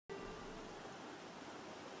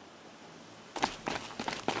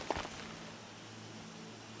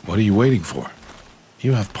What are you waiting for?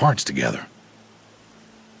 You have parts together.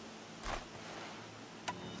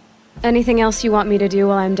 Anything else you want me to do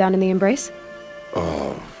while I'm down in the Embrace?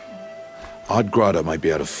 Odd Grata might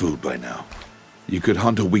be out of food by now. You could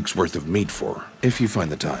hunt a week's worth of meat for her, if you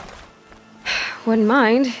find the time. Wouldn't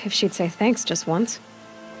mind if she'd say thanks just once.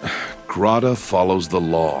 Grata follows the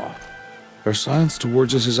law. Her silence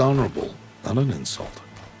towards us is honorable, not an insult.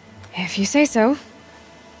 If you say so.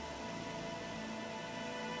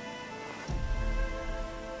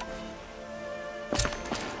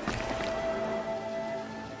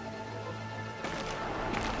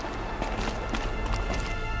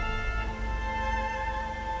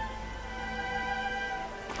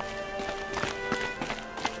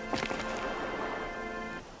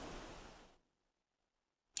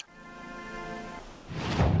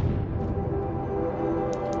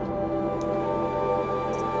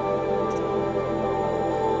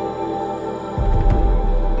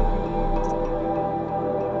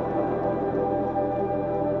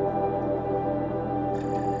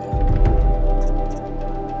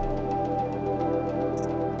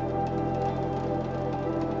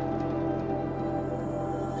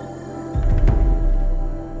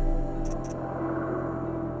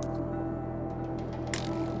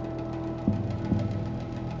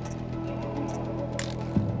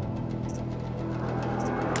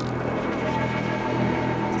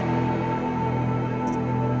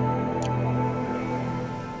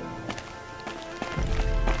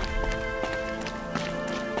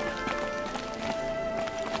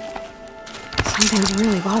 Something's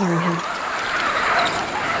really bothering him.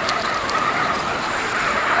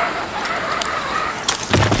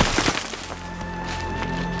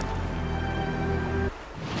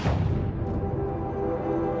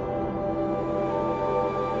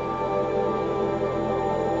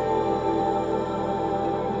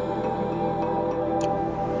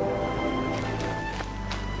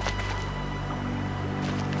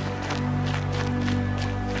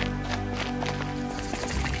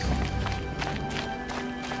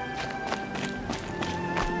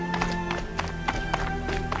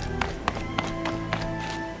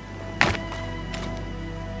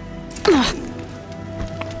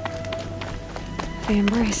 The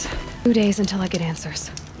Embrace. 2 days until I get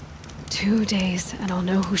answers. 2 days, and I'll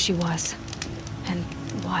know who she was. And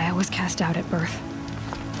why I was cast out at birth.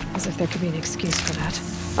 As if there could be an excuse for that.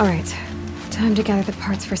 Alright, time to gather the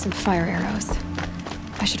parts for some fire arrows.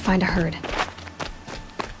 I should find a herd.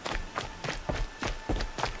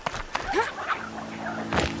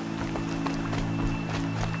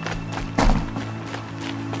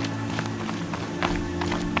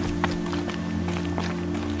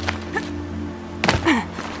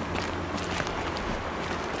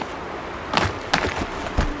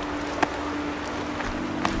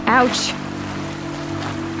 Ouch!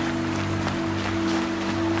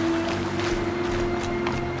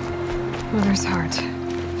 Mother's heart.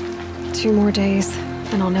 2 more days,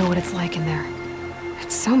 and I'll know what it's like in there.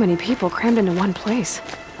 It's so many people crammed into one place.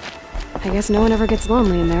 I guess no one ever gets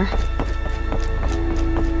lonely in there.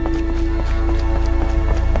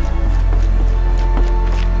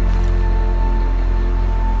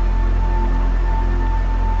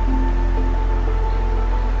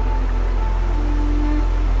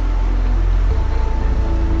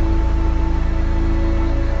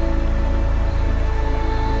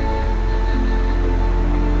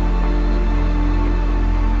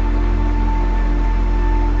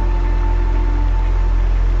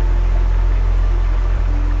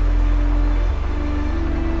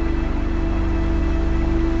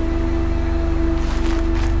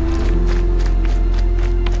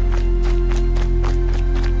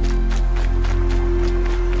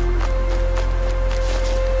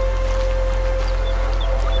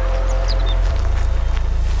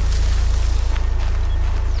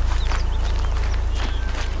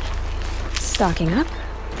 Stocking up.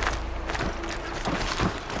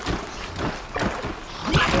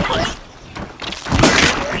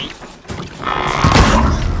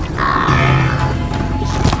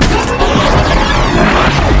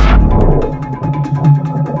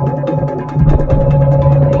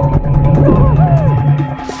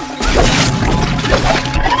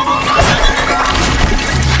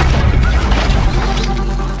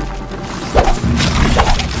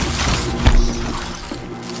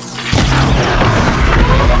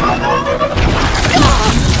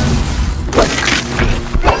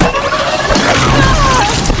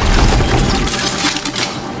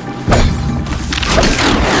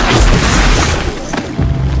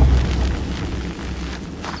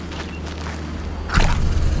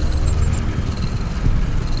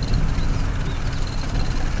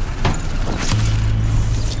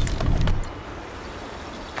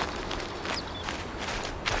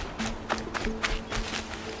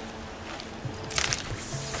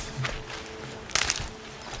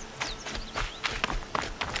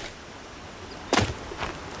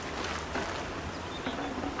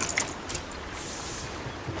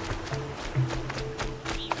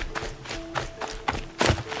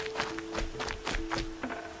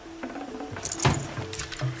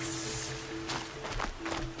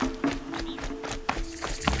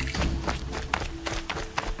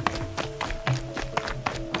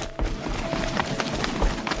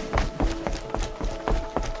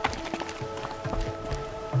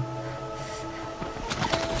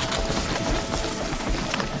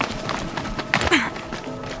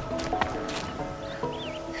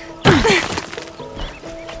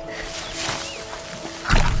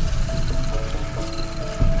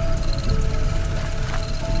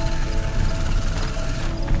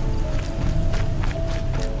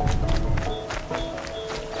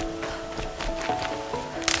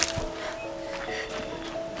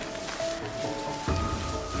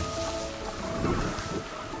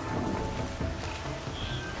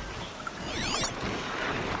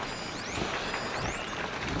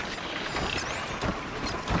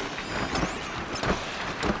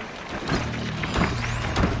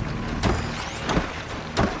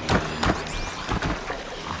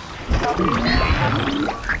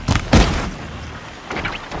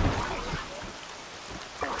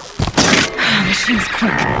 Machine's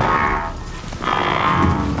quick.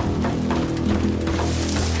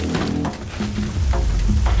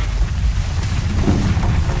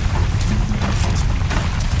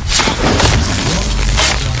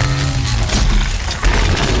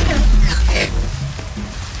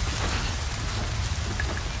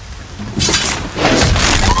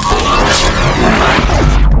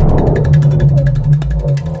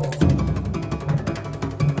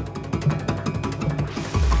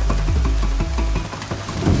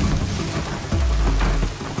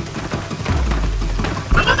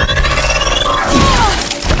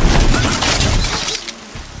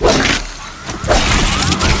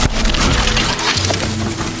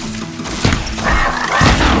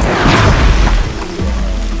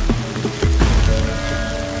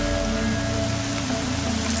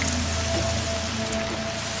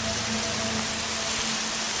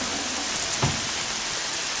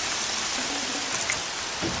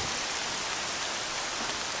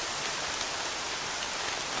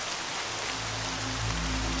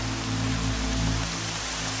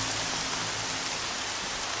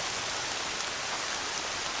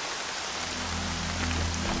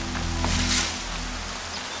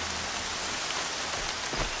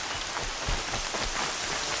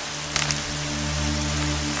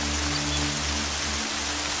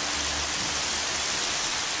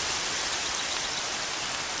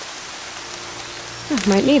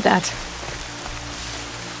 Might need that.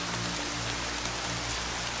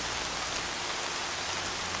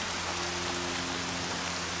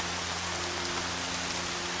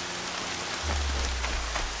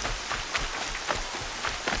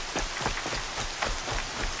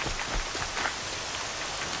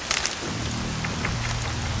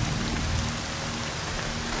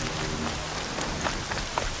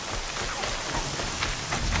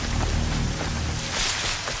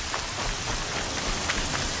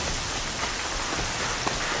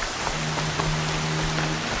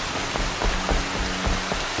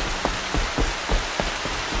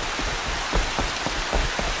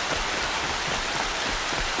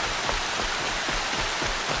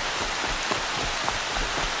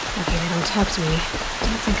 Talk to me.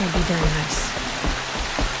 Don't think I'd be very nice.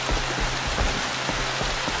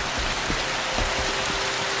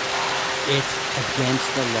 It's against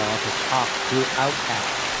the law to talk to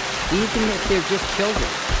outcasts, even if they're just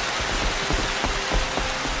children.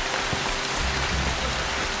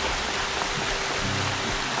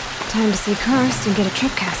 Time to see Karst and get a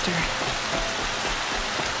tripcaster.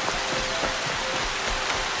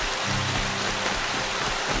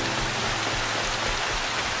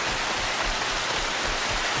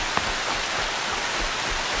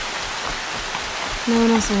 No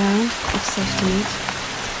one else around. It's safe to meet.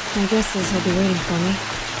 My guess is he'll be waiting for me.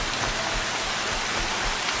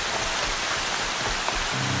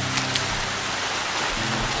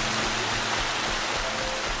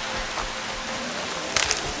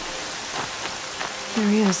 There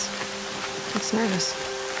he is. Looks nervous.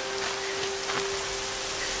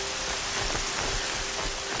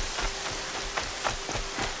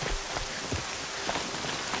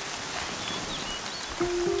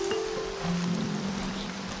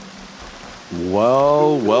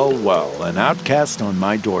 Well, well, well. An outcast on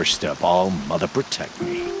my doorstep. All mother protect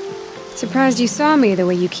me. Surprised you saw me the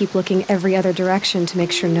way you keep looking every other direction to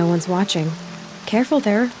make sure no one's watching. Careful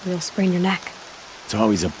there, or you'll sprain your neck. It's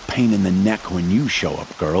always a pain in the neck when you show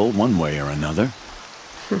up, girl, one way or another.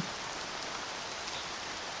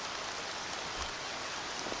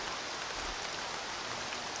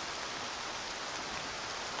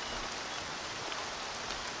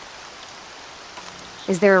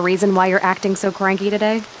 Is there a reason why you're acting so cranky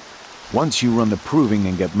today? Once you run the proving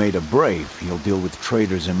and get made a brave, you'll deal with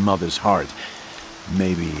traitors in Mother's heart.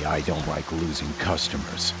 Maybe I don't like losing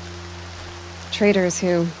customers. Traitors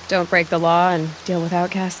who don't break the law and deal with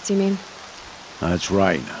outcasts, you mean? That's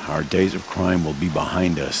right. Our days of crime will be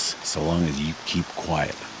behind us, so long as you keep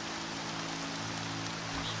quiet.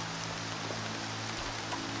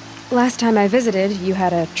 Last time I visited, you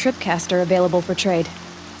had a tripcaster available for trade.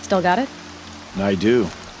 Still got it? I do.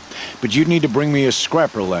 But you'd need to bring me a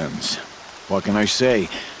scrapper lens. What can I say?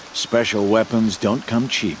 Special weapons don't come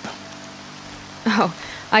cheap. Oh,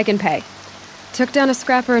 I can pay. Took down a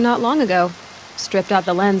scrapper not long ago. Stripped out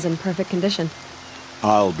the lens in perfect condition.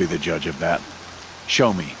 I'll be the judge of that.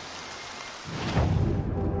 Show me.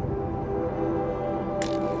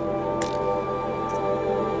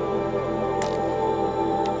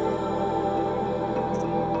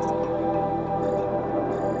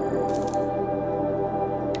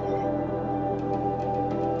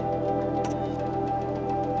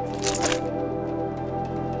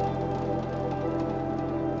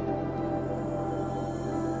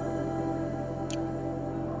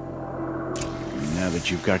 that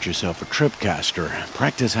you've got yourself a tripcaster,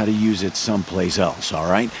 practice how to use it someplace else, all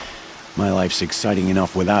right? My life's exciting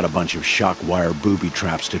enough without a bunch of shock wire booby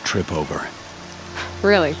traps to trip over.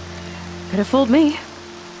 Really? Could have fooled me.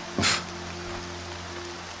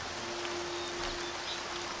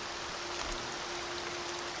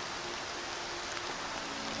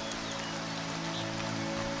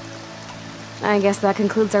 I guess that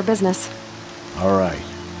concludes our business. All right.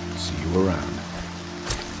 See you around.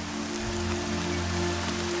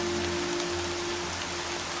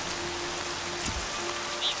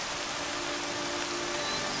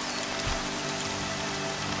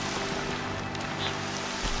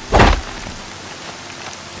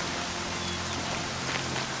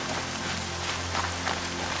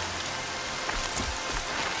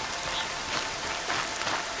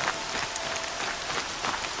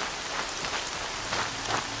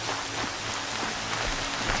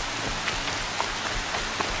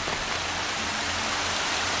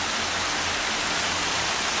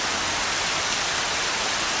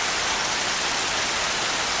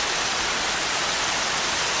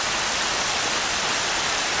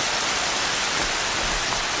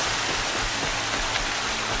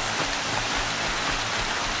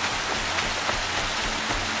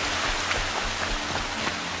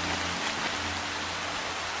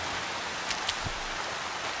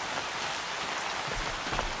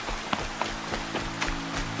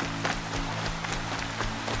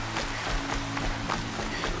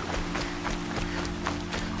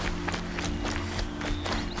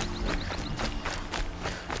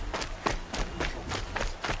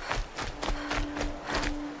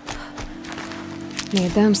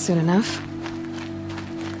 Need them soon enough.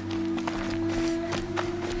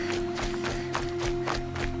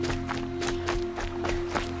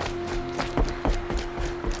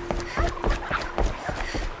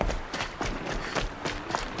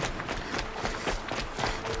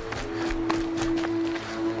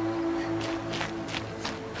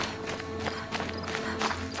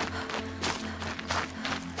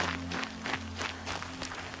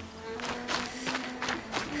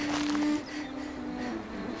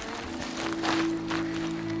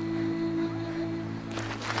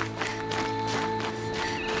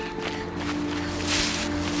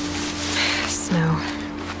 Snow.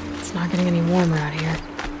 It's not getting any warmer out here.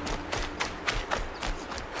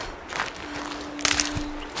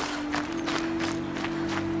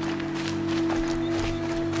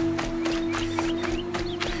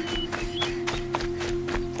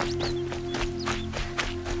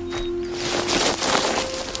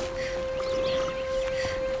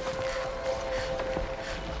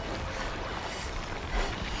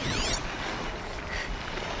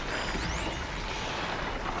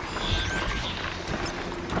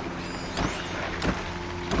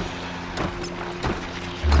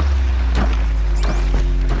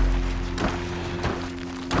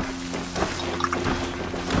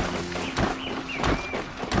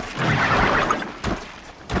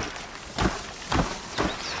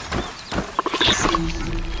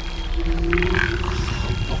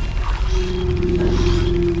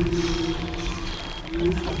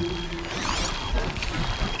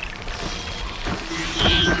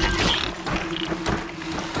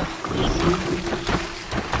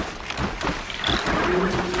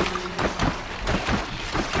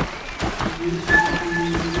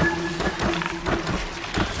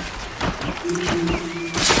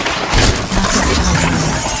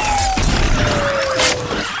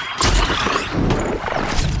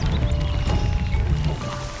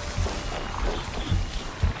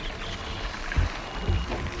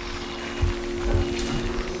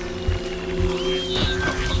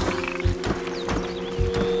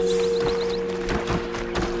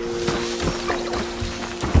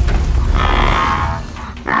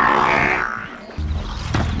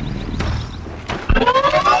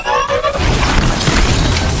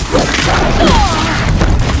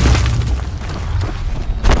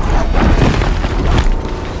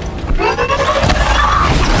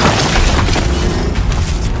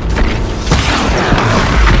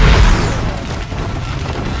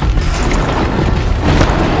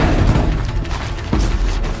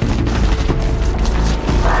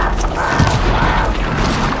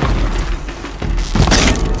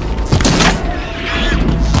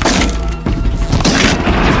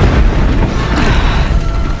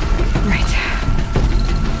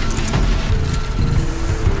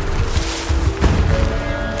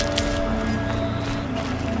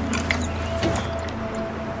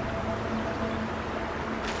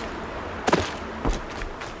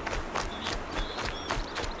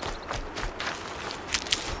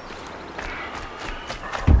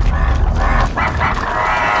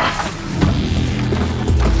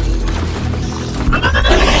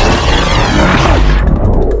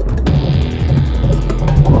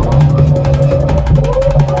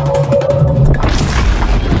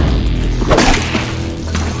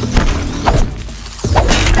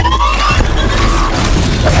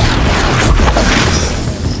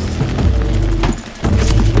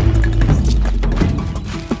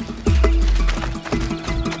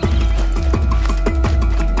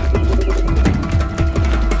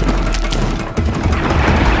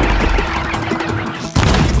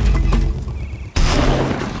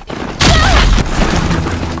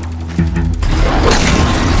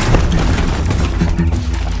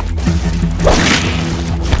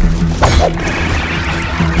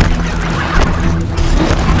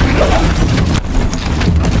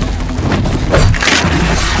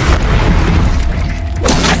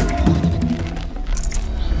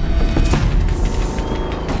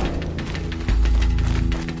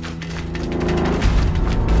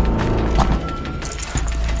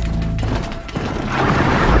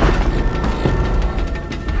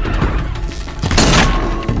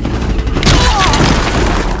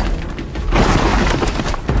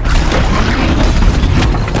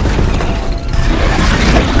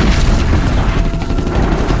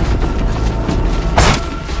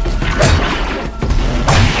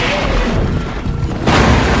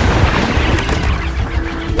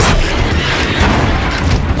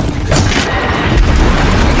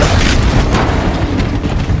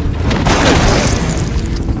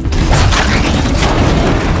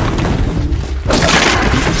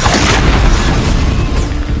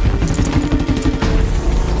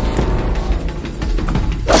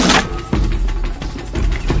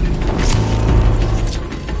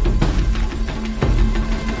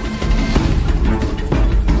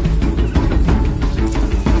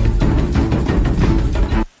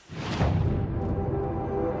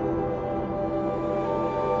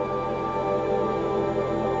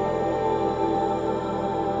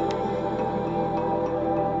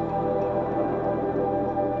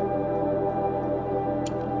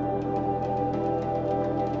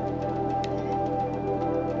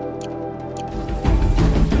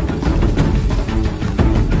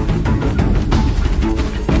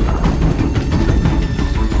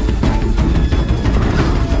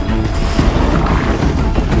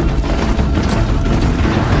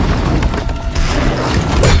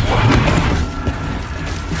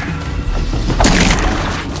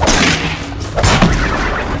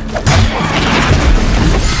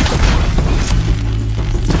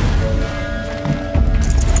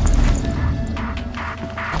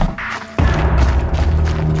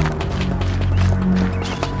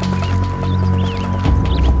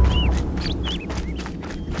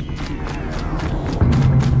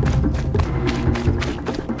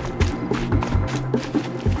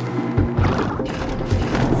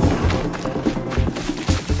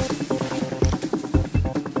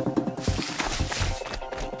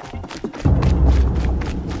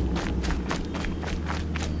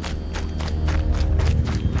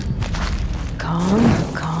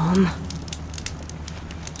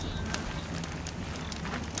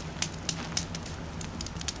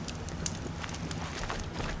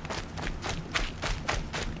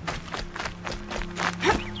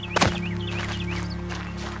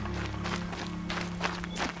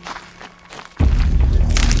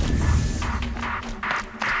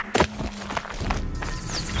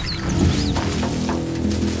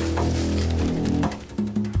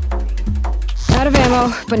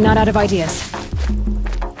 ammo, but not out of ideas.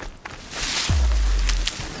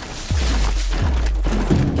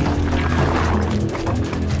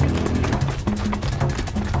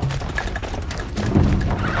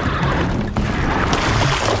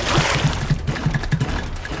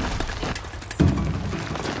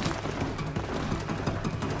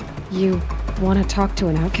 You want to talk to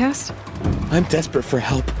an outcast? I'm desperate for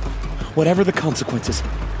help. Whatever the consequences.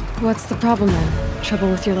 What's the problem then? Trouble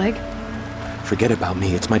with your leg? Forget about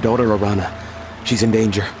me. It's my daughter, Arana. She's in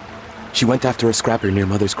danger. She went after a scrapper near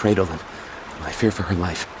Mother's cradle, and I fear for her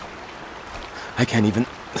life. I can't even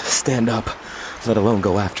stand up, let alone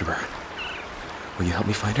go after her. Will you help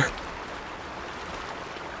me find her?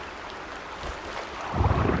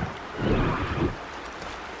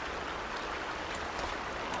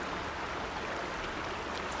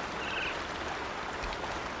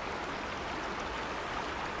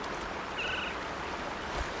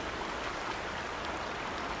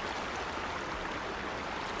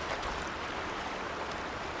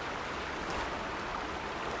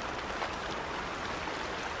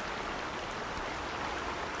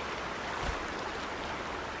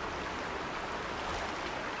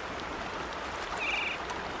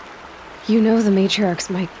 You know the matriarchs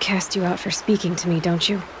might cast you out for speaking to me, don't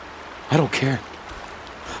you? I don't care.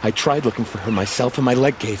 I tried looking for her myself and my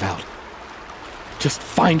leg gave out. Just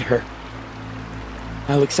find her.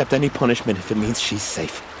 I'll accept any punishment if it means she's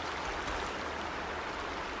safe.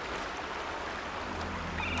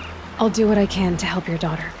 I'll do what I can to help your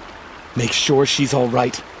daughter. Make sure she's all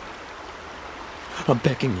right. I'm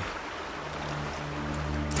begging you.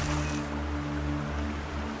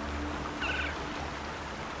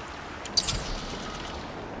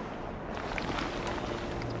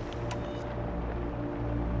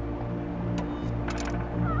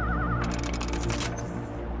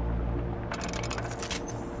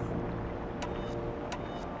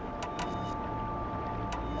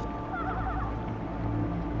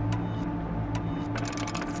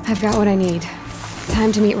 I've got what I need.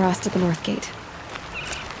 Time to meet Rost at the North Gate.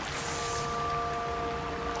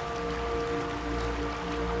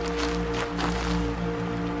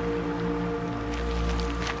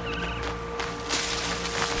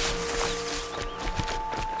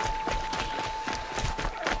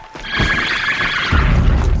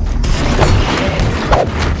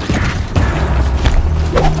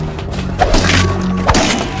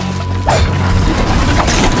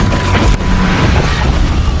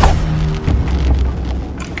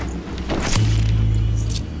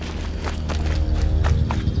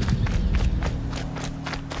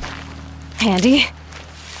 Handy.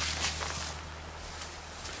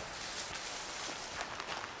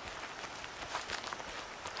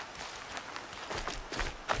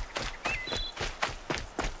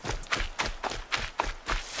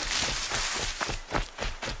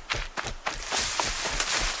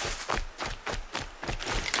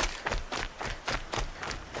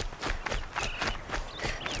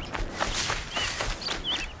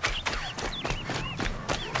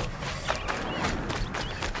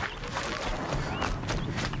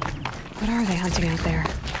 What are they hunting out there?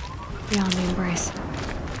 Beyond the embrace.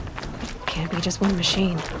 Can't be just one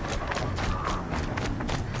machine.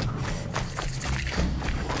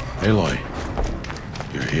 Aloy,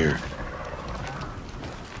 you're here.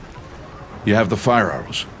 You have the fire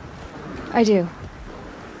arrows. I do.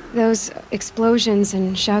 Those explosions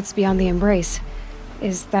and shouts beyond the embrace.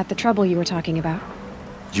 Is that the trouble you were talking about?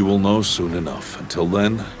 You will know soon enough. Until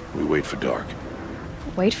then, we wait for dark.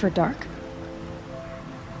 Wait for dark?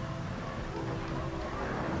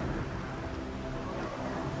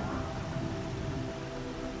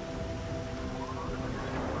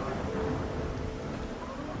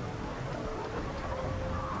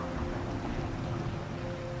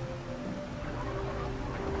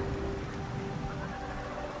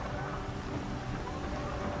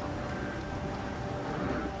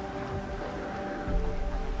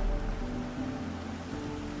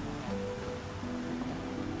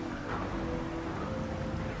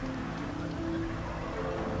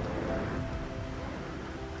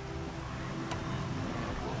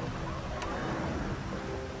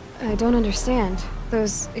 I don't understand.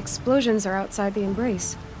 Those explosions are outside the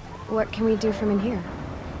embrace. What can we do from in here?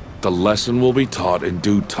 The lesson will be taught in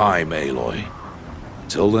due time, Aloy.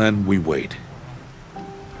 Until then, we wait.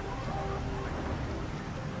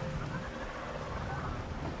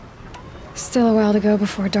 Still a while to go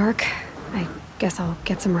before dark. I guess I'll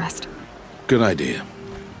get some rest. Good idea.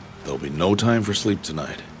 There'll be no time for sleep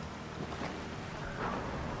tonight.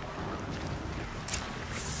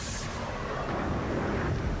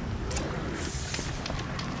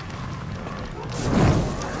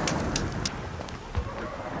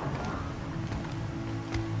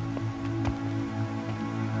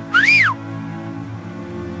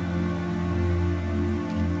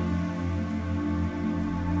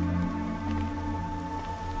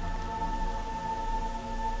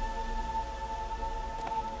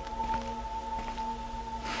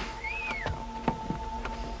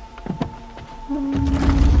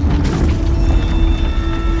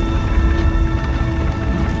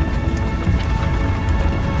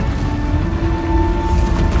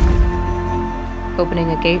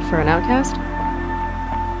 opening a gate for an outcast?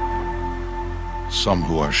 Some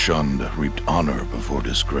who are shunned reaped honor before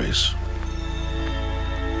disgrace.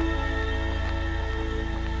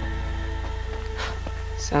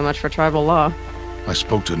 So much for tribal law. I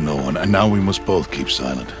spoke to no one, and now we must both keep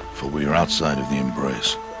silent, for we are outside of the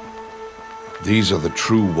embrace. These are the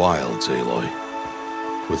true wilds, Aloy,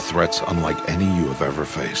 with threats unlike any you have ever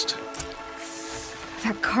faced.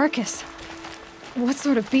 That carcass. What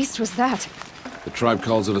sort of beast was that? The tribe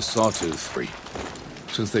calls it a sawtooth.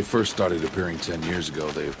 Since they first started appearing 10 years ago,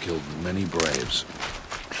 they have killed many braves.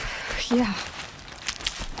 Yeah.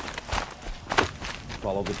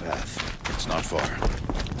 Follow the path. It's not far.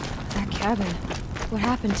 That cabin. What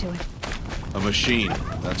happened to it? A machine,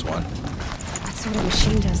 that's what. What sort of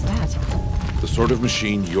machine does that? The sort of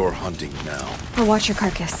machine you're hunting now. I'll watch your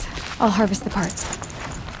carcass. I'll harvest the parts.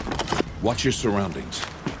 Watch your surroundings.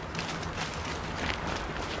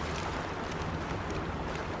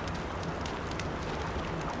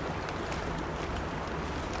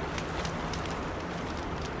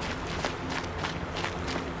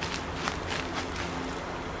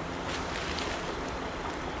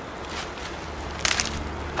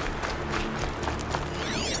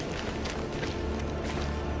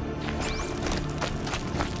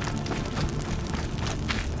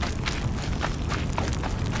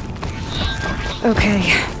 Okay. It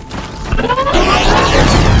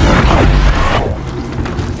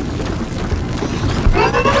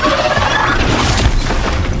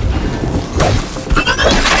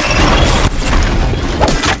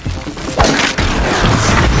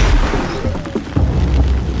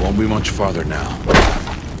won't be much farther now.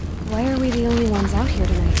 Why are we the only ones out here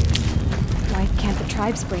tonight? Why can't the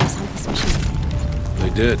tribes braves hunt this machine? They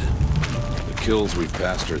did. The kills we've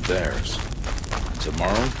passed are theirs.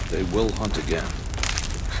 Tomorrow, they will hunt again.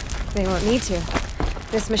 They won't need to.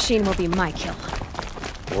 This machine will be my kill.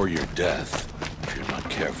 Or your death, if you're not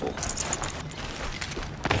careful.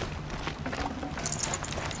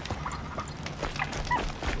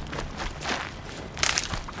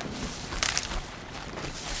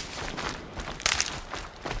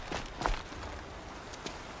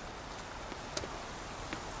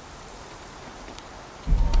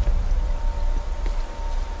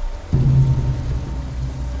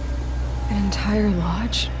 An entire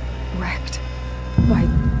lodge wrecked by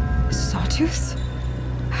sawtooths?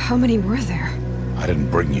 How many were there? I didn't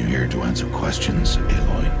bring you here to answer questions,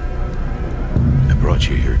 Aloy. I brought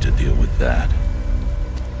you here to deal with that.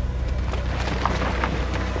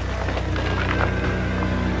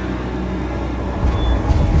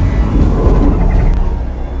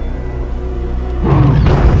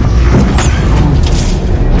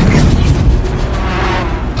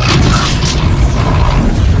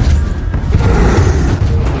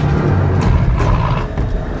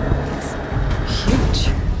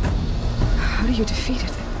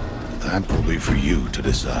 That will be for you to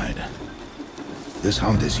decide. This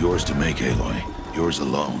hunt is yours to make, Aloy. Yours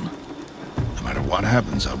alone. No matter what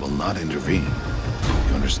happens, I will not intervene.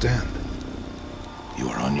 You understand? You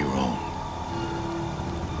are on your own.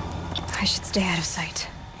 I should stay out of sight.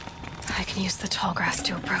 I can use the tall grass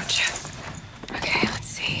to approach. Okay, let's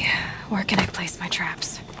see. Where can I place my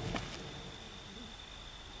traps?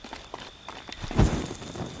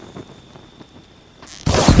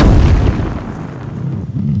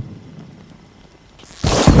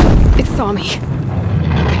 It saw me.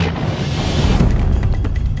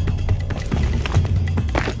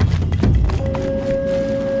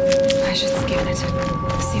 I should scan it.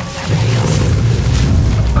 See what that reveals.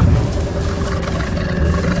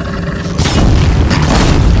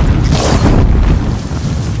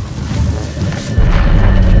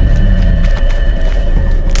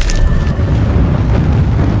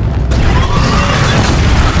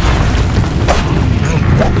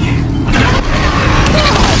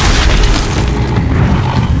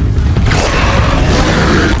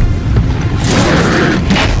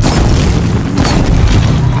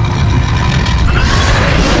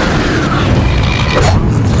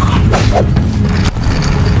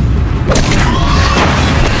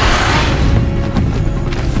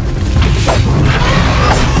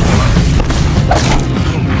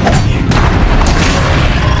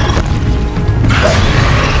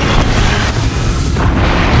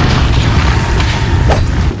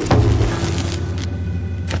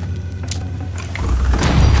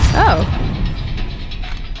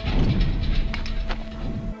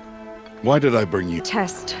 Why did I bring you?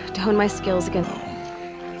 Test to hone my skills against.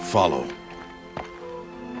 Follow.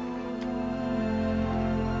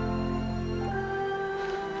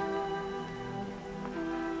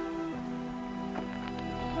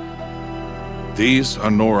 These are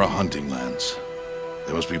Nora hunting lands.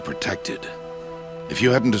 They must be protected. If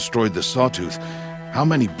you hadn't destroyed the Sawtooth, how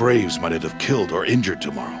many Braves might it have killed or injured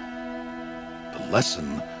tomorrow? The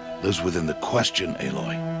lesson lives within the question,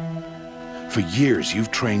 Aloy. For years,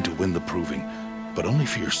 you've trained to win the Proving, but only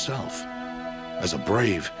for yourself. As a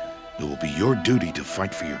Brave, it will be your duty to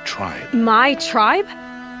fight for your tribe. My tribe?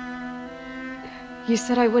 You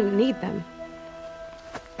said I wouldn't need them.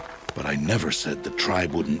 But I never said the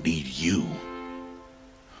tribe wouldn't need you.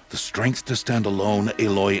 The strength to stand alone,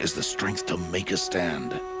 Aloy, is the strength to make a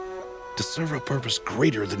stand. To serve a purpose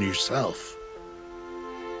greater than yourself.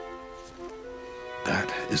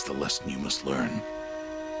 That is the lesson you must learn.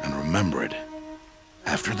 And remember it.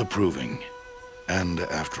 After the Proving, and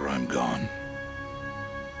after I'm gone.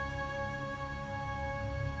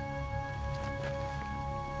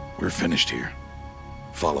 We're finished here.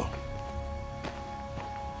 Follow.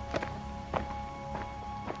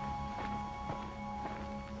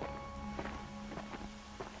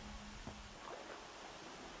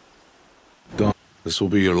 This will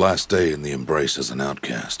be your last day in the Embrace as an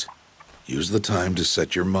outcast. Use the time to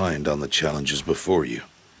set your mind on the challenges before you.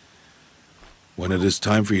 When it is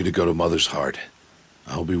time for you to go to Mother's Heart,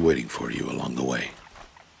 I'll be waiting for you along the way.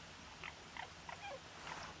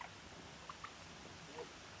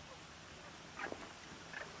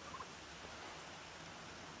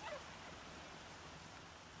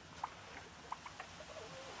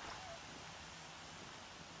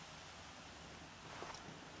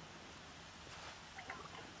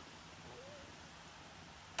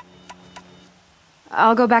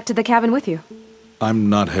 I'll go back to the cabin with you. I'm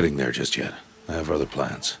not heading there just yet. I have other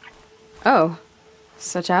plans. Oh,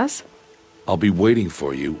 such as? I'll be waiting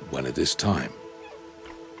for you when it is time.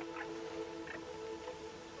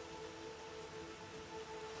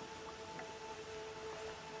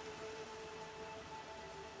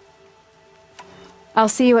 I'll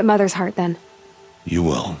see you at Mother's Heart then. You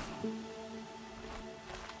will.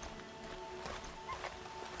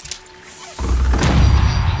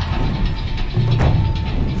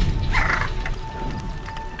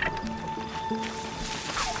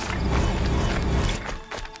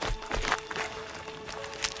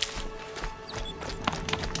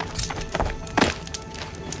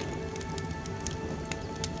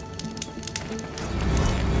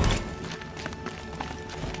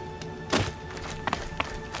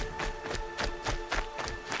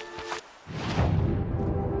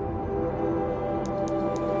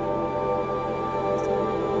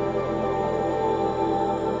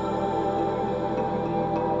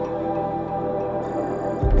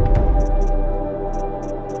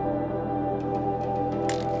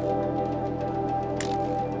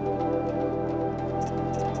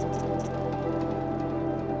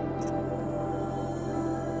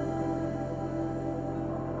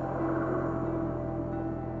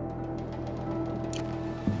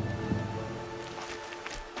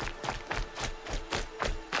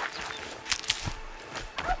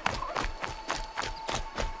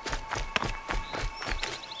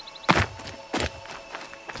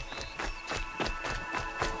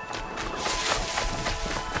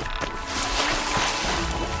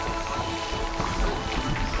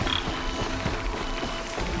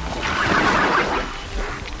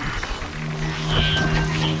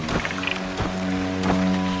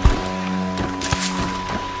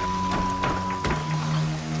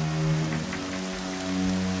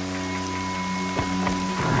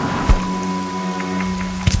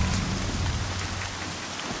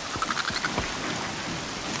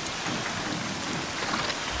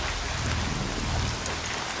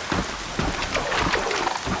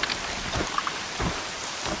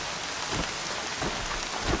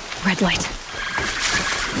 Red light.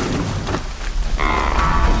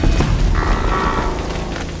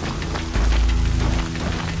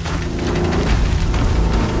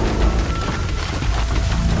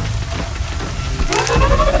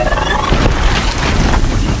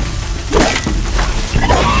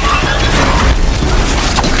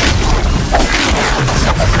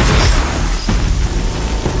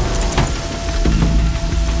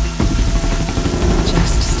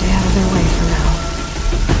 Just stay out of their way for now.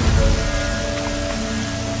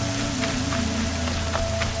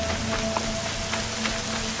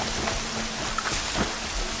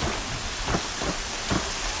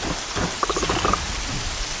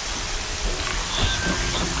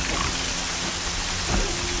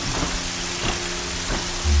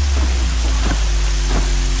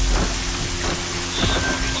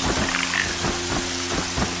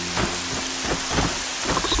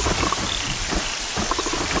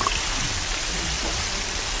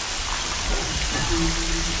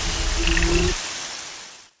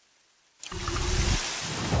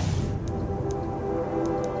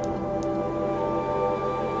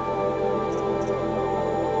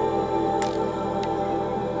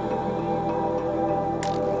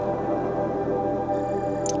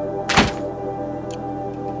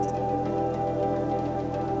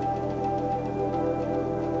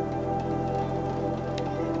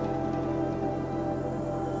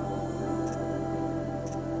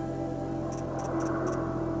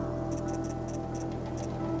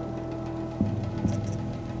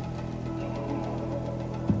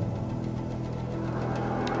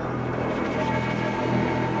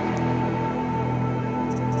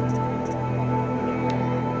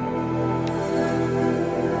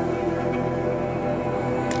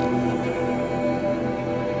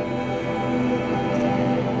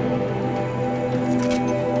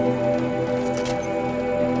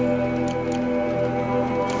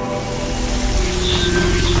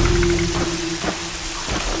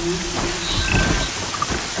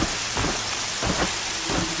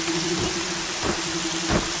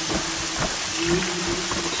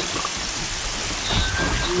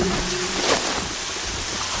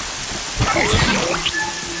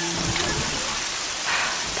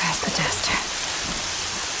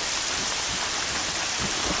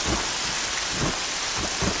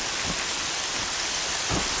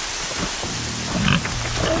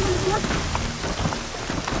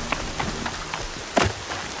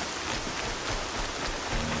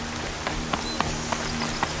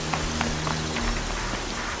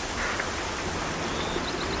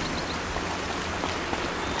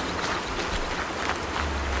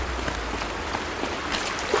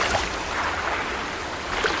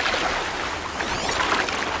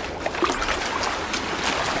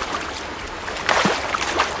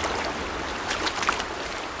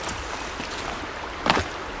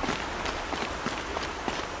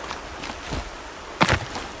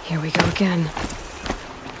 again.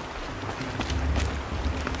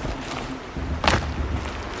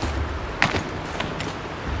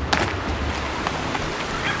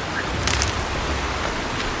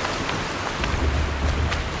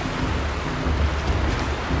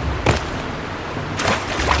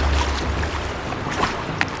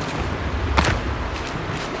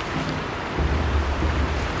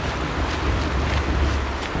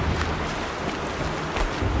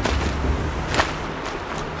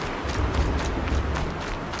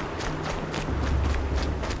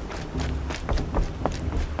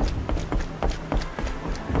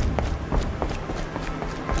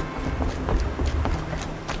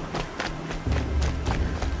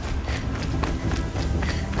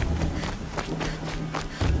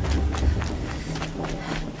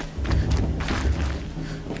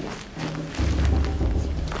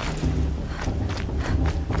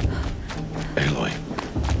 Aloy.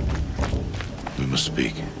 We must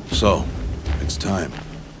speak. So, it's time.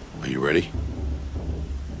 Are you ready?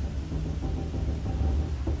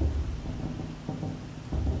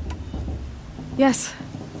 Yes,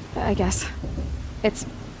 I guess. It's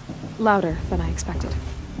louder than I expected.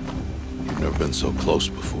 You've never been so close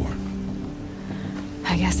before.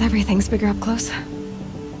 I guess everything's bigger up close.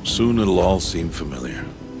 Soon it'll all seem familiar.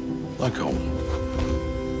 Like home.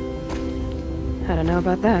 I don't know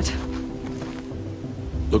about that.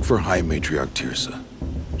 Look for High Matriarch Tirsa.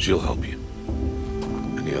 She'll help you.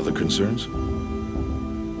 Any other concerns?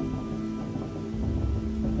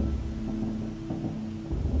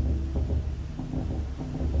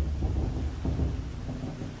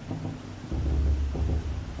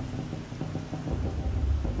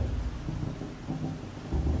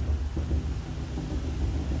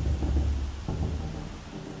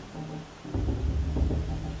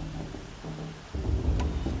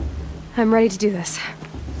 I'm ready to do this.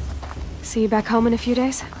 See you back home in a few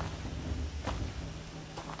days?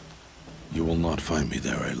 You will not find me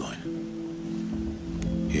there, Aloy.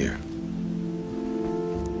 Here.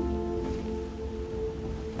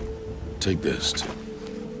 Take this to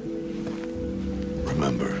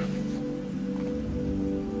remember.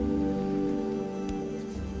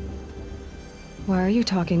 Why are you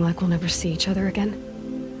talking like we'll never see each other again?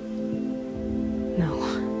 No.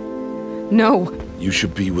 No! You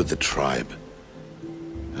should be with the tribe.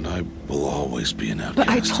 And I will always be an outcast. But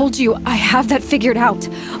I told you, I have that figured out.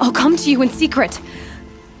 I'll come to you in secret.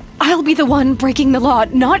 I'll be the one breaking the law,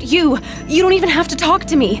 not you. You don't even have to talk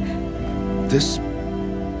to me. This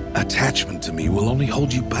attachment to me will only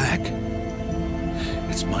hold you back.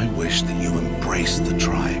 It's my wish that you embrace the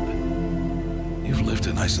tribe. You've lived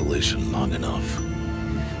in isolation long enough.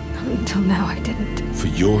 Until now, I didn't. For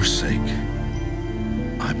your sake,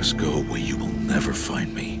 I must go where you will never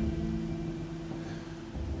find me.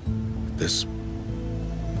 This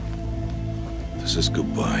is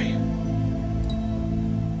goodbye.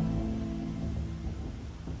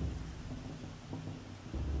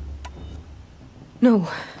 No,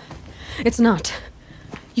 it's not.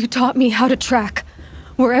 You taught me how to track.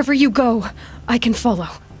 Wherever you go, I can follow.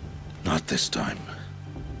 Not this time.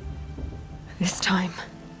 This time.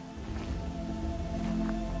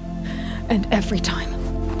 And every time.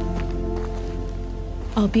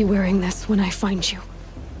 I'll be wearing this when I find you.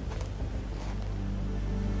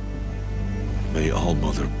 May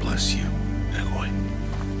All-Mother bless you, Aloy.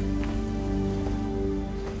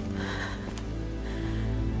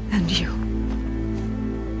 And you.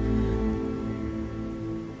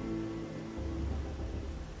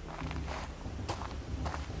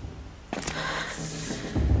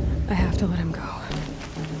 I have to let him go.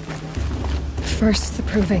 First, the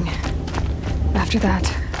proving. After that,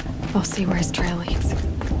 I'll see where his trail leads.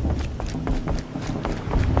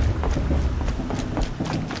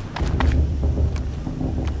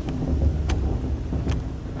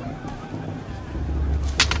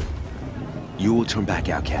 You will turn back,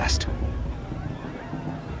 outcast.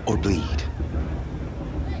 Or bleed.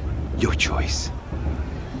 Your choice.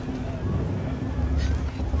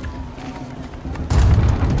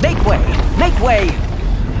 Make way! Make way!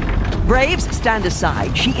 Braves, stand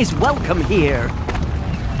aside. She is welcome here.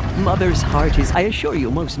 Mother's heart is, I assure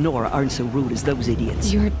you, most Nora aren't so rude as those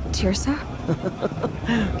idiots. You're Tirsa?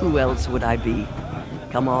 Who else would I be?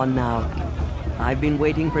 Come on now. I've been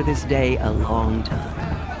waiting for this day a long time.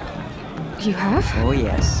 You have? Oh,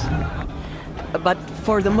 yes. But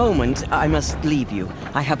for the moment, I must leave you.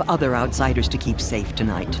 I have other outsiders to keep safe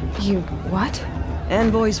tonight. You what?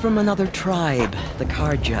 Envoys from another tribe, the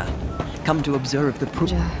Karja. come to observe the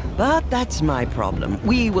proof. Ja. But that's my problem.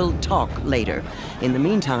 We will talk later. In the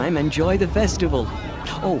meantime, enjoy the festival.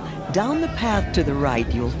 Oh, down the path to the right,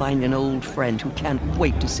 you'll find an old friend who can't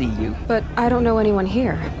wait to see you. But I don't know anyone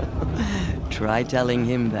here. Try telling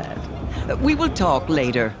him that. We will talk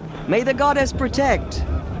later. May the goddess protect.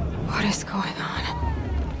 What is going on?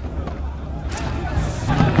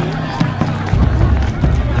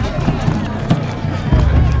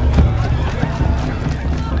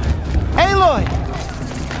 Aloy!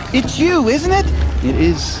 It's you, isn't it? It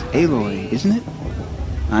is Aloy, isn't it?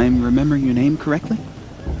 I'm remembering your name correctly?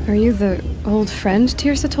 Are you the old friend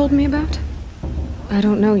Tirsa told me about? I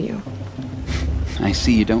don't know you. I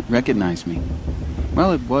see you don't recognize me.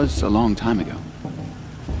 Well, it was a long time ago.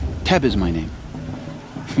 Teb is my name.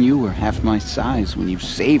 You were half my size when you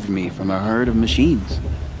saved me from a herd of machines.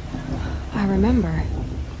 I remember.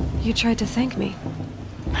 You tried to thank me.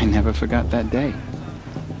 I never forgot that day.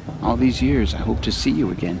 All these years, I hope to see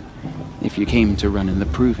you again, if you came to run in the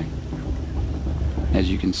proving. As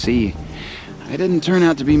you can see, I didn't turn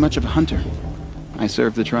out to be much of a hunter. I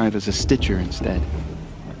served the tribe as a stitcher instead,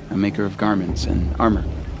 a maker of garments and armor.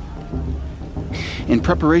 In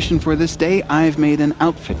preparation for this day, I've made an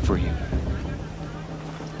outfit for you.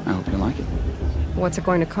 I hope you like it. What's it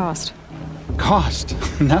going to cost? Cost?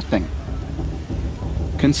 Nothing.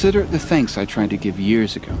 Consider it the thanks I tried to give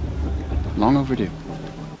years ago. Long overdue.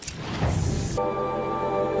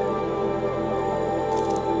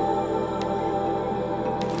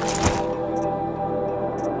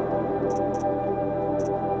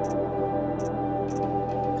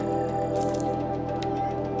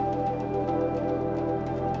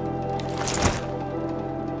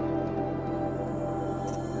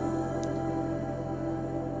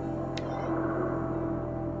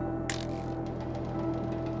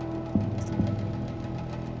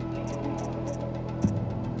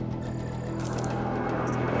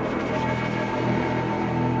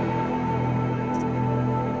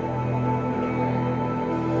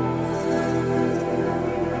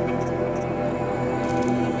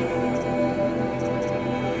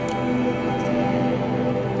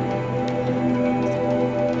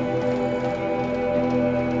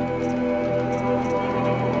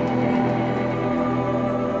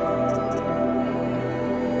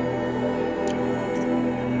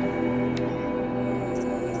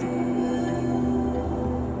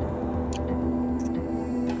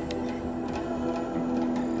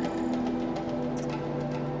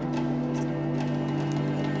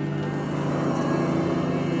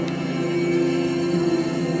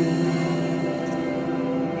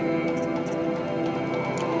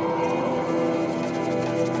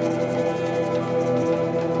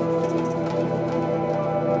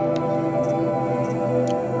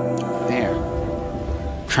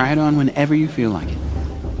 Try it on whenever you feel like it.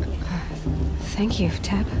 Thank you,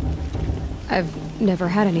 Teb. I've never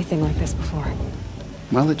had anything like this before.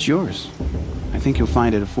 Well, it's yours. I think you'll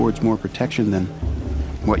find it affords more protection than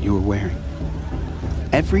what you were wearing.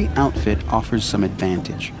 Every outfit offers some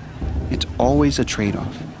advantage. It's always a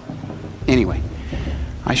trade-off. Anyway,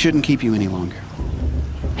 I shouldn't keep you any longer.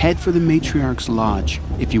 Head for the Matriarch's Lodge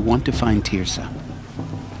if you want to find Tirsa.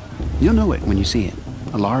 You'll know it when you see it.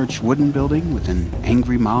 A large wooden building with an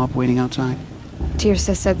angry mob waiting outside.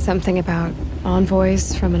 Tirsa said something about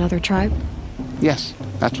envoys from another tribe? Yes,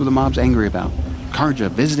 that's what the mob's angry about. Karja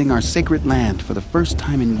visiting our sacred land for the first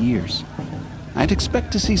time in years. I'd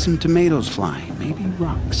expect to see some tomatoes fly, maybe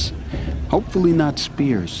rocks. Hopefully not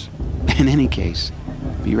spears. In any case,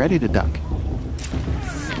 be ready to duck.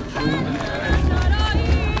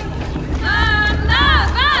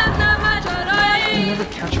 You never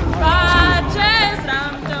catch her.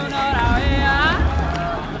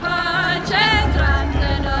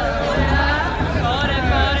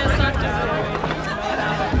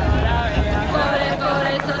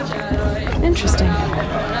 Interesting.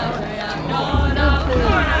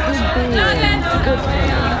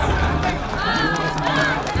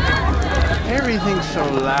 Everything's so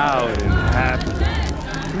loud and happy.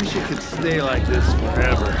 Wish it could stay like this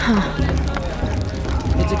forever.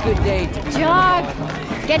 It's a good day to be... Jog!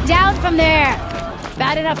 Get down from there!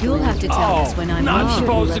 Bad enough you'll have to tell us when I'm not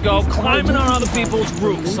supposed to go climbing on other people's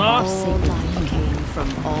roofs, huh?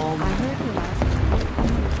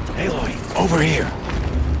 Aloy, over here.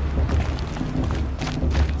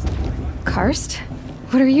 Karst?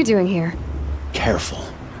 What are you doing here? Careful.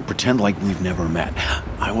 Pretend like we've never met.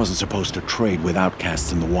 I wasn't supposed to trade with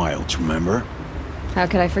outcasts in the wilds, remember? How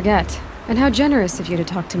could I forget? And how generous of you to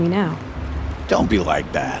talk to me now. Don't be like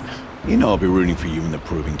that. You know I'll be rooting for you in the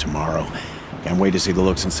proving tomorrow. Can't wait to see the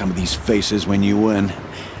looks on some of these faces when you win.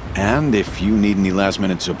 And if you need any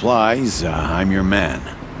last-minute supplies, I'm your man.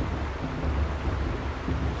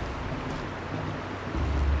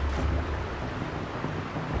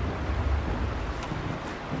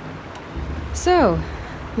 So,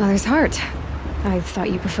 Mother's Heart. I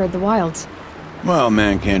thought you preferred the wilds. Well,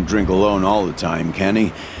 man can't drink alone all the time, can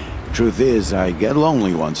he? Truth is, I get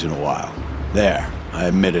lonely once in a while. There, I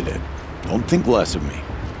admitted it. Don't think less of me.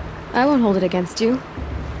 I won't hold it against you,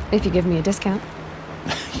 if you give me a discount.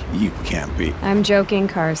 You can't be. I'm joking,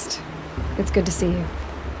 Karst. It's good to see you.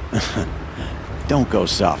 Don't go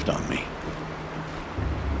soft on me.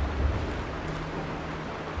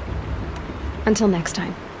 Until next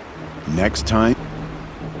time. Next time,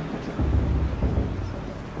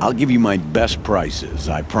 I'll give you my best prices,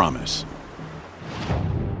 I promise.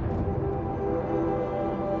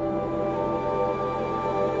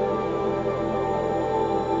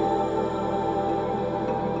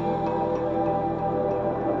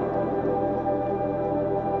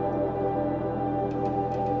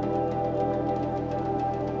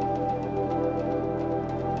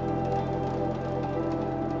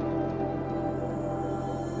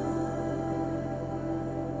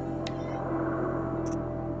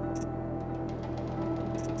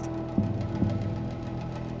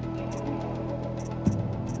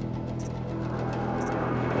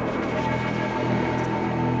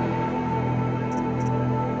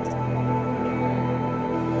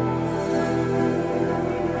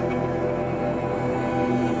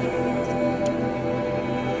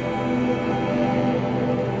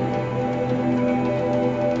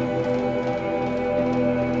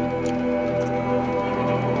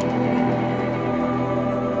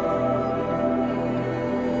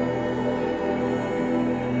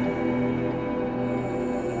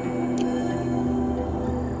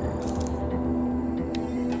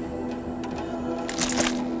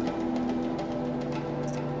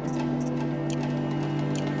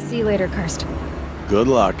 See you later, Karst. Good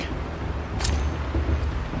luck.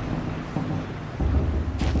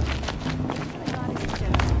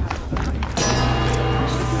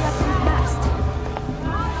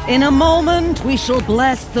 In a moment, we shall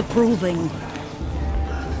bless the proving.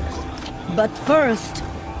 But first,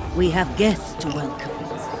 we have guests to welcome.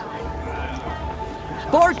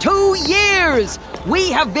 For 2 years,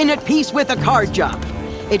 we have been at peace with Akarja.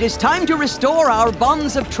 It is time to restore our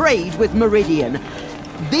bonds of trade with Meridian.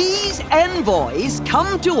 These envoys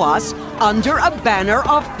come to us under a banner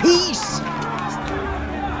of peace.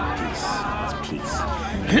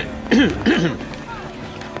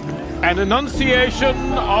 An enunciation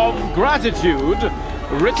of gratitude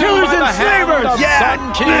written Killers by the and hand slavers! of Sun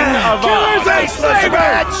King of Killers and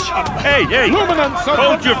slavers! Hey, Luminance of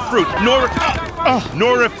hold the... your fruit.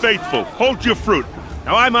 Nora Faithful, hold your fruit.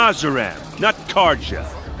 Now, I'm Azaram, not Karja,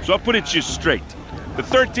 so I'll put it just straight. The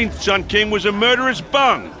 13th Sun King was a murderous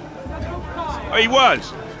bung. Oh, he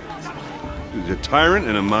was. He was a tyrant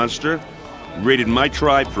and a monster. He raided my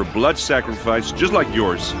tribe for blood sacrifice, just like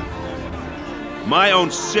yours. My own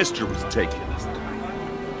sister was taken.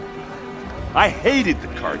 I hated the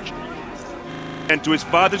Karja. And to his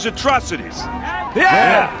father's atrocities.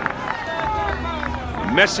 Yeah!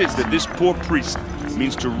 The message that this poor priest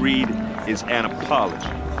means to read is an apology.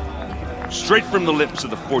 Straight from the lips of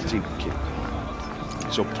the 14th king.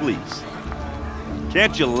 So please,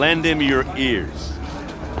 can't you lend him your ears?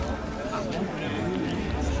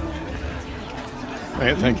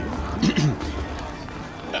 Thank you.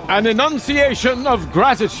 An enunciation of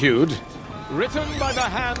gratitude written by the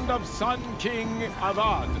hand of Sun King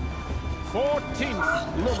Avad,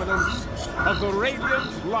 14th luminance of the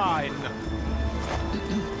Radiant Line.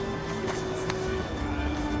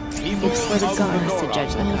 Looks for the gods to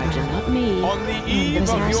judge the Karja, not me. On the eve Those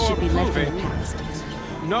of hearts your should be left in the proving. past.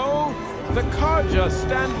 No, the Karja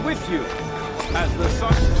stand with you as the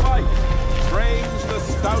sun's light frames the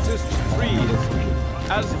stoutest trees.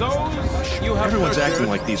 As those you have Everyone's nurtured, acting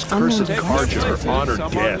like these cursed take Karja places are honored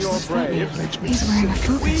among guests. your braves. He's wearing a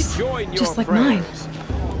focus, We join your just like mine. prayers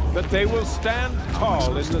that they will stand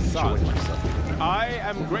tall in the sun. I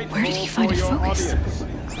am grateful Where did he find for a your focus?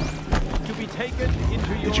 audience. To be taken into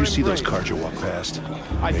your Did you see those embrace. Karja walk past?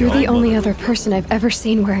 You're the only other person I've ever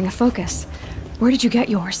seen wearing a focus. Where did you get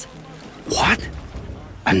yours? What?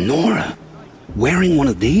 A Nora? Wearing one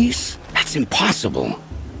of these? That's impossible.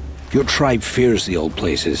 Your tribe fears the old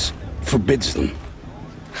places, forbids them.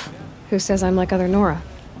 Who says I'm like other Nora?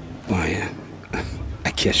 Why,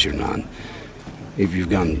 I guess you're not. If you've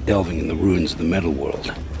gone delving in the ruins of the metal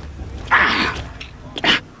world.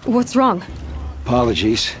 What's wrong?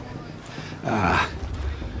 Apologies. A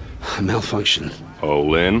malfunction. Oh,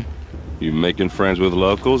 Lynn, you making friends with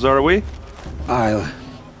locals, are we? I'll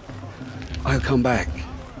I'll come back.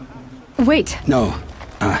 Wait. No.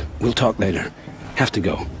 We'll talk later. Have to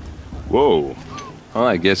go. Whoa. Well,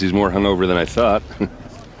 I guess he's more hungover than I thought.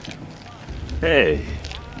 Hey.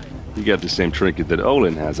 You got the same trinket that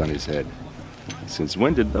Olin has on his head. Since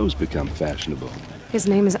when did those become fashionable? His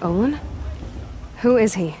name is Olin? Who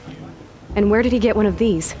is he? And where did he get one of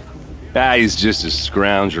these? He's just a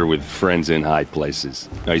scrounger with friends in high places.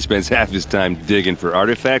 Now, he spends half his time digging for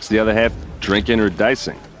artifacts, the other half drinking or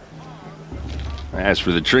dicing. As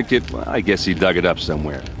for the trinket, well, I guess he dug it up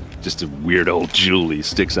somewhere. Just a weird old jewel he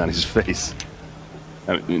sticks on his face.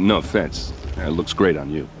 I mean, no offense. It looks great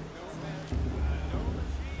on you.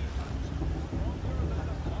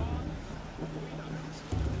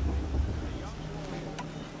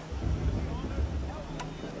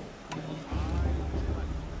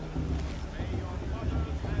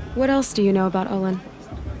 What else do you know about Olin?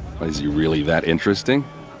 Is he really that interesting?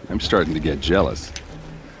 I'm starting to get jealous.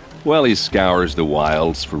 Well, he scours the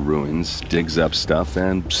wilds for ruins, digs up stuff,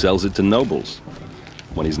 and sells it to nobles.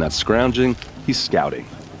 When he's not scrounging, he's scouting.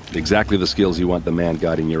 Exactly the skills you want the man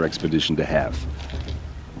guiding your expedition to have.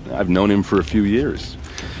 I've known him for a few years.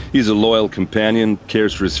 He's a loyal companion,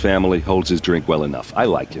 cares for his family, holds his drink well enough. I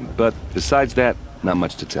like him, but besides that, not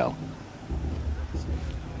much to tell.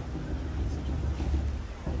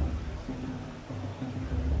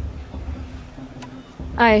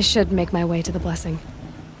 I should make my way to the blessing.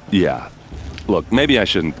 Yeah. Look, maybe I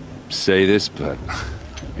shouldn't say this, but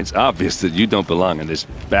it's obvious that you don't belong in this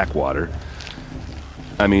backwater.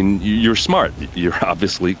 I mean, you're smart. You're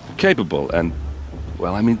obviously capable, and,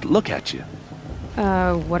 well, I mean, look at you.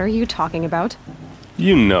 What are you talking about?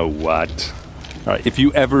 You know what. All right, if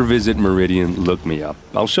you ever visit Meridian, look me up.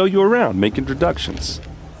 I'll show you around, make introductions.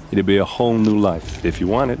 It'll be a whole new life, if you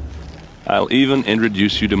want it. I'll even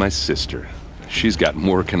introduce you to my sister. She's got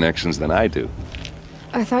more connections than I do.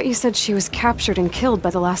 I thought you said she was captured and killed by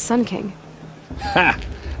the last Sun King. Ha!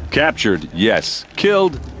 Captured, yes.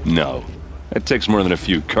 Killed, no. It takes more than a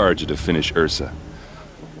few Carja to finish Ursa.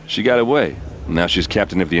 She got away. Now she's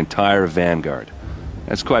captain of the entire Vanguard.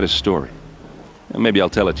 That's quite a story. And maybe I'll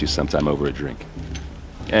tell it to you sometime over a drink.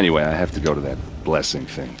 Anyway, I have to go to that blessing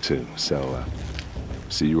thing, too. So,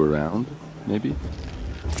 see you around, maybe? I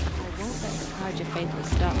won't let the Carja faithful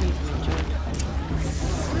stop me from enjoying the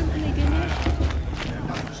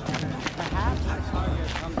Perhaps the Carja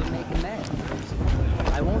come to make amends.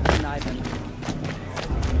 I won't deny them.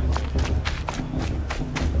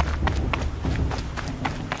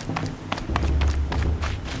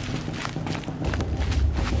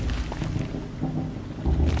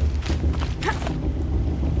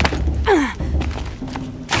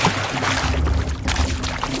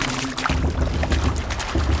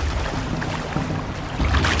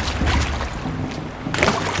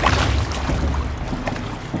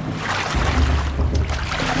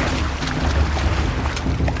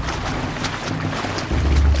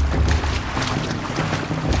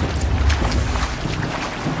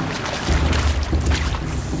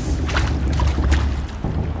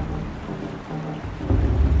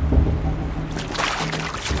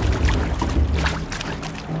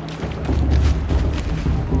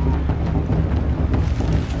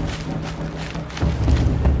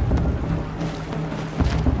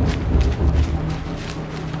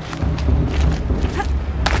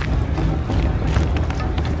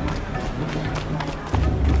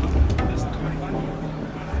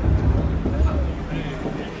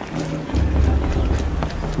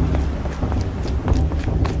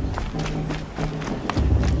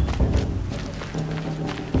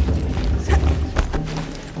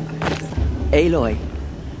 Aloy,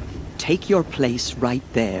 take your place right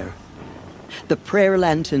there. The prayer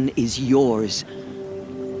lantern is yours.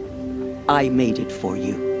 I made it for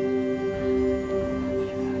you.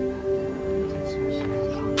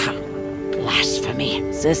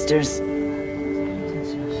 Blasphemy, sisters.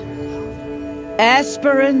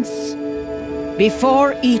 Aspirants,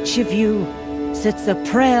 before each of you sits a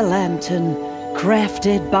prayer lantern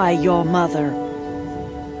crafted by your mother.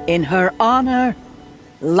 In her honor,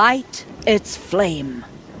 light its flame.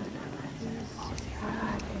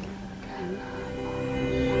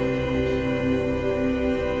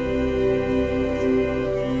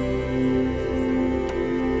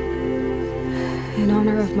 In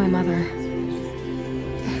honor of my mother,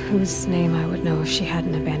 whose name I would know if she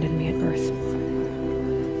hadn't abandoned me at birth.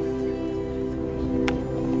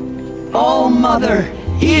 Oh, Mother,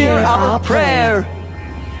 hear our prayer.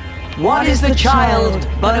 What is the child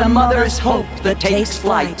but a mother's hope that takes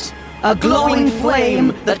flight? A glowing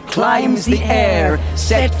flame that climbs the air,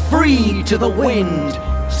 set free to the wind,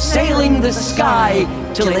 sailing the sky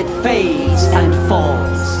till it fades and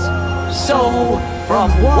falls. So,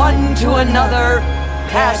 from one to another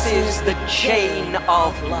passes the chain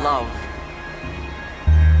of love.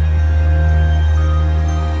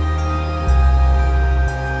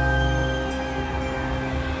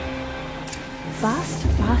 Fast,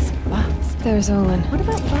 fast, fast. There's Olin. What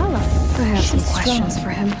about Vala? I have some She's questions strong.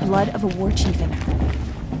 for him. Blood of a war chief in her.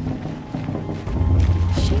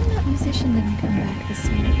 Shame that musician didn't come back this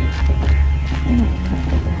year. You know,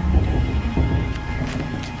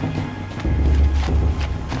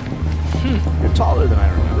 You're taller than I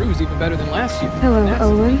remember. He was even better than last year. Hello, That's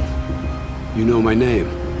Olin. You know my name?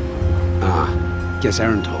 Ah, guess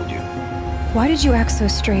Aaron told you. Why did you act so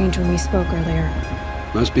strange when we spoke earlier?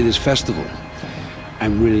 Must be this festival.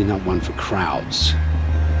 I'm really not one for crowds.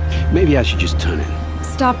 Maybe I should just turn in.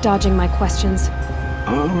 Stop dodging my questions.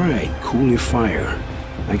 All right, cool your fire.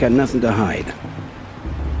 I got nothing to hide.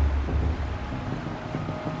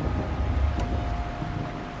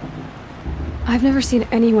 I've never seen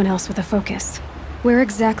anyone else with a focus. Where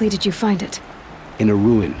exactly did you find it? In a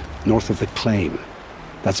ruin, north of the Claim.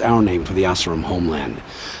 That's our name for the Oseram homeland.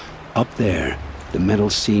 Up there, the metal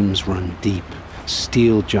seams run deep.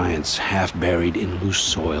 Steel giants half buried in loose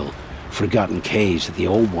soil. Forgotten caves that the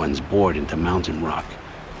old ones bored into mountain rock.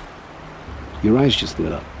 Your eyes just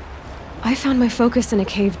lit up. I found my focus in a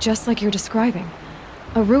cave just like you're describing.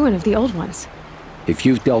 A ruin of the old ones. If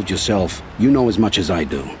you've delved yourself, you know as much as I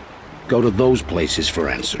do. Go to those places for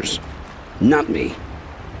answers. Not me.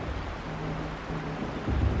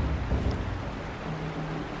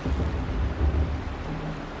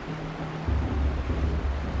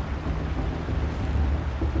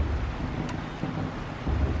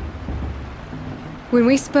 When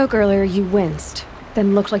we spoke earlier, you winced,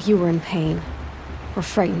 then looked like you were in pain. Or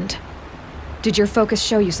frightened. Did your focus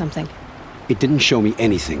show you something? It didn't show me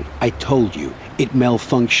anything. I told you. It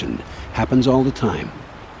malfunctioned. Happens all the time.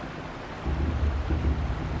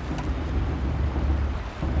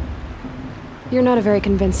 You're not a very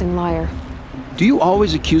convincing liar. Do you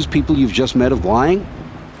always accuse people you've just met of lying?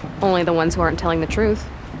 Only the ones who aren't telling the truth.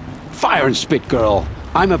 Fire and spit, girl.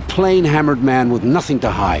 I'm a plain hammered man with nothing to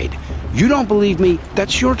hide. You don't believe me?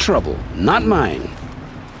 That's your trouble, not mine.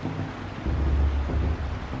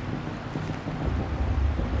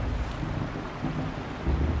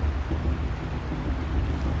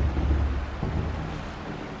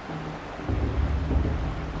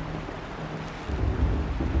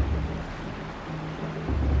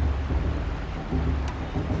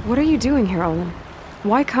 What are you doing here, Olin?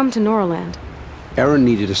 Why come to Norland? Aaron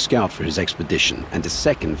needed a scout for his expedition, and a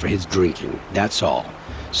second for his drinking. That's all.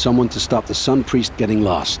 Someone to stop the Sun Priest getting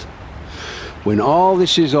lost. When all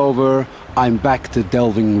this is over, I'm back to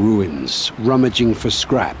delving ruins, rummaging for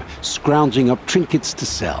scrap, scrounging up trinkets to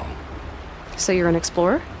sell. So you're an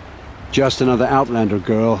explorer? Just another Outlander,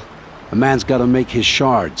 girl. A man's gotta make his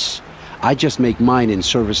shards. I just make mine in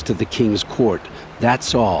service to the King's court.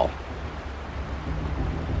 That's all.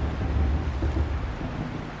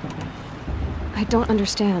 I don't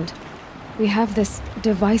understand. We have this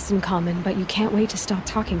device in common, but you can't wait to stop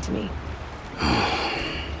talking to me.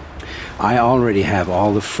 I already have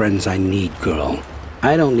all the friends I need, girl.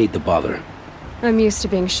 I don't need the bother. I'm used to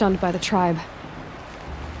being shunned by the tribe.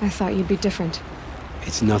 I thought you'd be different.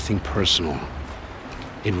 It's nothing personal.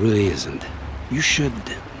 It really isn't. You should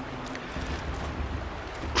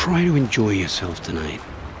try to enjoy yourself tonight.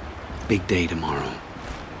 Big day tomorrow.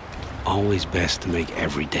 Always best to make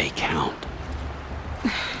every day count.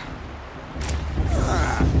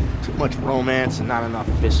 Too much romance and not enough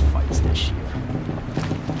fist fights this year.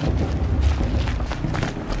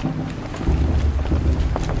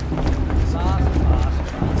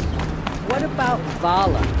 What about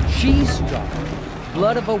Vala? She's strong.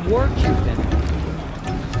 Blood of a war chief in her.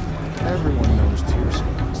 Everyone knows Tears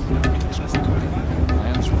is the King's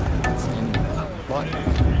plans for but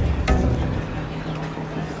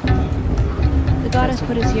The goddess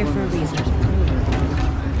put us here for a reason.